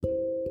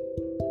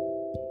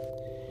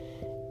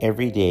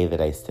Every day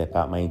that I step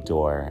out my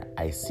door,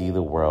 I see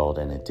the world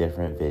in a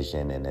different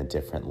vision and a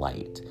different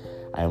light.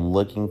 I'm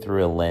looking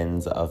through a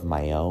lens of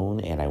my own,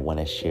 and I want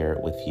to share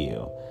it with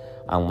you.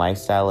 On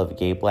Lifestyle of a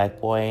Gay Black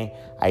Boy,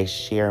 I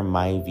share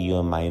my view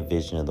and my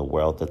vision of the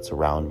world that's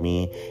around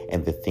me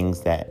and the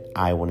things that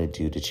I want to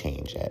do to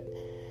change it.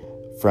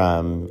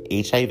 From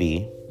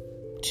HIV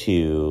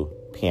to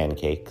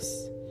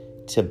pancakes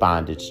to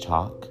bondage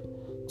talk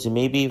to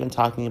maybe even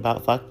talking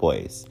about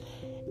fuckboys.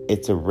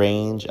 It's a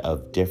range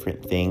of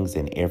different things,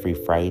 and every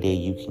Friday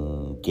you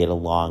can get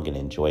along and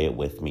enjoy it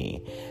with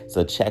me.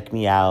 So check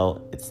me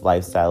out. It's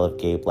Lifestyle of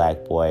Gay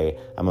Black Boy.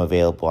 I'm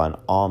available on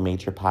all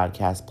major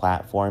podcast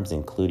platforms,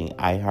 including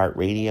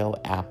iHeartRadio,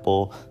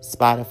 Apple,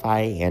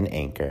 Spotify, and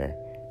Anchor.